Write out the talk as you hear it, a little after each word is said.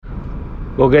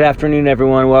Well, good afternoon,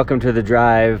 everyone. Welcome to The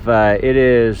Drive. It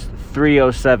is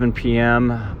 3:07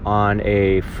 p.m. on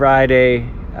a Friday.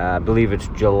 I believe it's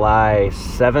July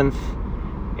 7th.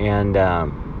 And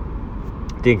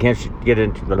didn't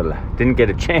get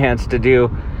a chance to do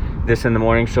this in the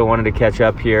morning, so wanted to catch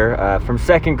up here. From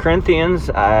 2 Corinthians,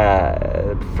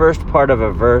 first part of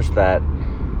a verse that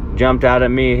jumped out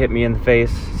at me, hit me in the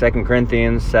face. 2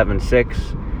 Corinthians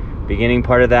 7:6, beginning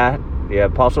part of that. The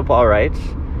Apostle Paul writes,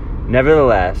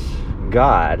 "Nevertheless,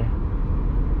 God,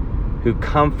 who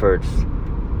comforts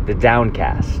the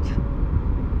downcast."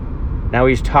 Now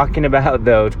he's talking about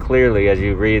those, clearly, as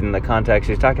you read in the context,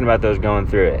 he's talking about those going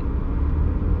through it.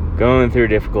 Going through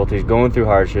difficulties, going through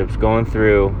hardships, going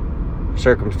through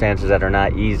circumstances that are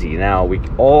not easy. Now, we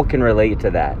all can relate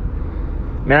to that.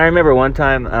 Man, I remember one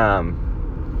time,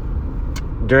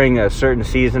 during a certain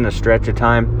season, a stretch of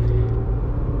time,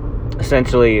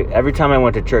 essentially, every time I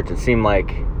went to church, it seemed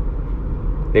like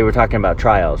they were talking about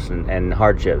trials and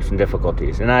hardships and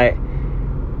difficulties. And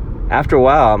after a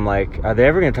while, I'm like, are they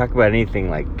ever going to talk about anything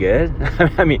like good?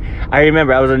 I mean, I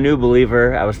remember I was a new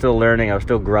believer. I was still learning. I was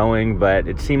still growing. But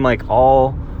it seemed like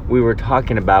all we were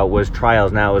talking about was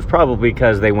trials. Now, it was probably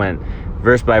because they went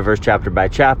verse by verse, chapter by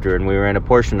chapter. And we were in a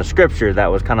portion of scripture that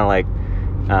was kind of like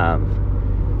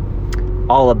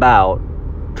all about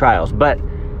trials. But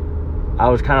I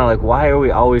was kind of like, why are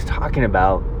we always talking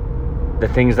about the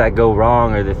things that go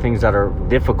wrong or the things that are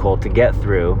difficult to get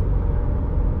through?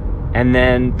 And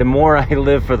then the more I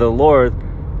live for the Lord,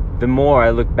 the more I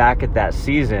look back at that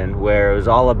season where it was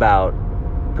all about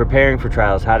preparing for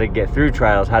trials, how to get through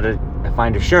trials, how to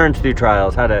find assurance through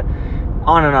trials, how to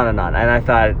on and on and on. And I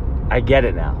thought, I get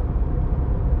it now.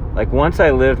 Like, once I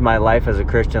lived my life as a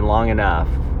Christian long enough,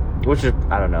 which is,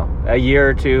 I don't know, a year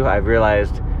or two, I've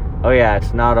realized, oh yeah,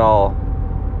 it's not all,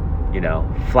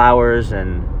 flowers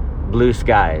and blue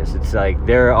skies. It's like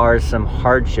there are some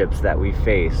hardships that we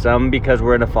face, some because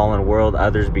we're in a fallen world,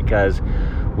 others because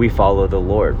we follow the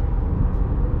Lord.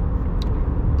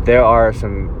 There are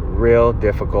some real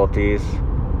difficulties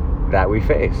that we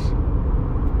face.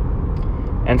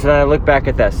 And so I look back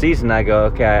at that season, I go,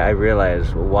 okay, I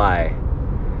realize why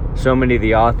so many of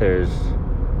the authors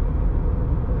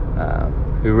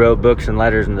who wrote books and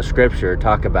letters in the scripture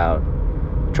talk about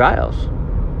trials.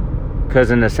 Because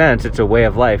in a sense, it's a way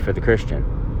of life for the Christian.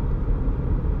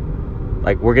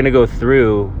 Like, we're going to go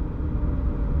through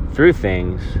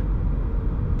things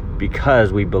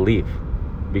because we believe,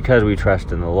 because we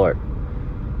trust in the Lord.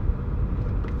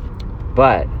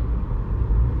 But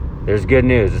there's good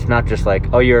news. It's not just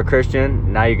like, oh, you're a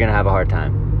Christian, now you're going to have a hard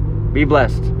time. Be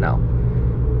blessed. No.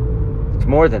 It's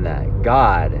more than that.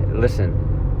 God,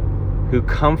 listen, who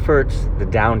comforts the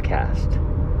downcast.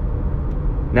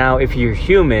 Now, if you're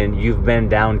human, you've been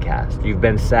downcast. You've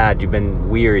been sad. You've been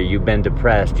weary. You've been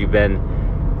depressed. You've been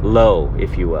low,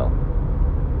 if you will.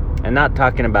 And not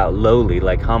talking about lowly,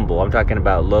 like humble. I'm talking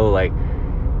about low, like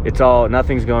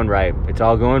nothing's going right. It's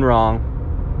all going wrong.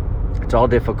 It's all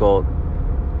difficult.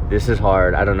 This is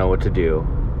hard. I don't know what to do.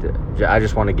 I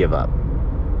just want to give up.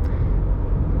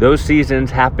 Those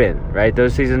seasons happen, right?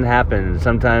 Those seasons happen.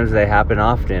 Sometimes they happen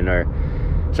often, or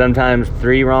sometimes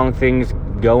three wrong things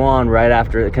go on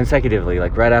consecutively,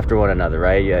 like right after one another,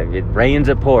 right? Yeah, it rains,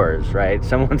 it pours, right?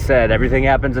 Someone said everything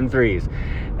happens in threes.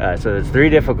 So there's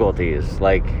three difficulties.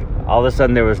 Like, all of a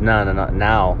sudden there was none, and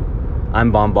now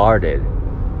I'm bombarded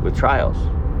with trials.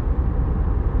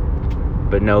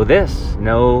 But know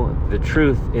the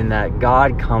truth in that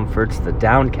God comforts the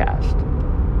downcast.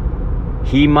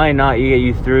 He might not get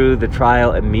you through the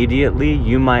trial immediately.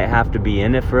 You might have to be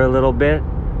in it for a little bit.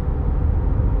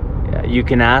 You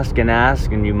can ask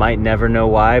and you might never know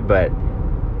why, but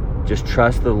just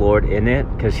trust the Lord in it,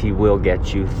 because He will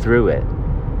get you through it.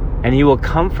 And He will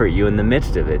comfort you in the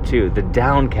midst of it too. The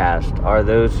downcast are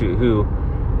those who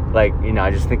like,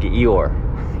 I just think of Eeyore,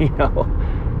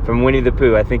 from Winnie the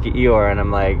Pooh. I think of Eeyore and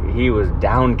I'm like, he was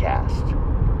downcast.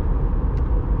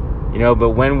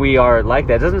 But when we are like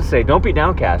that, it doesn't say, don't be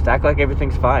downcast. Act like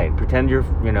everything's fine. Pretend you're,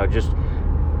 just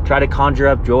try to conjure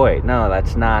up joy. No,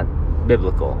 that's not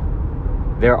biblical.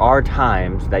 There are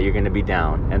times that you're going to be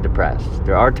down and depressed.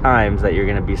 There are times that you're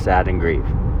going to be sad and grieve.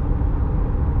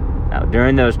 Now,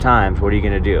 during those times, what are you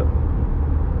going to do?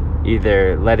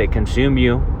 Either let it consume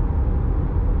you,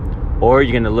 or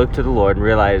you're going to look to the Lord and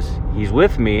realize He's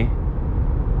with me,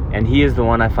 and He is the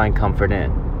one I find comfort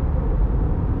in.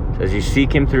 So as you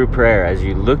seek Him through prayer, as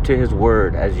you look to His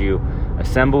Word, as you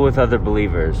assemble with other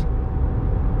believers,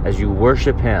 as you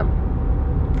worship Him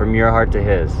from your heart to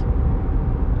His,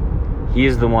 He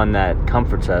is the one that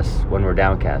comforts us when we're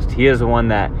downcast. He is the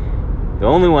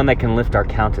only one that can lift our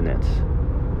countenance.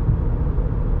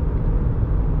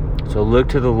 So look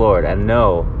to the Lord and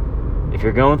know, if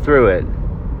you're going through it,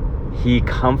 He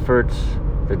comforts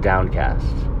the downcast.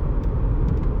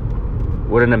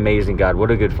 What an amazing God.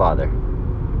 What a good Father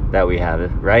that we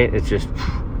have, right? It's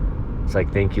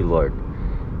like, thank you, Lord.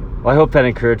 Well, I hope that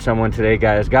encouraged someone today,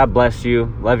 guys. God bless you.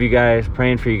 Love you guys.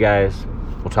 Praying for you guys.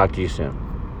 We'll talk to you soon.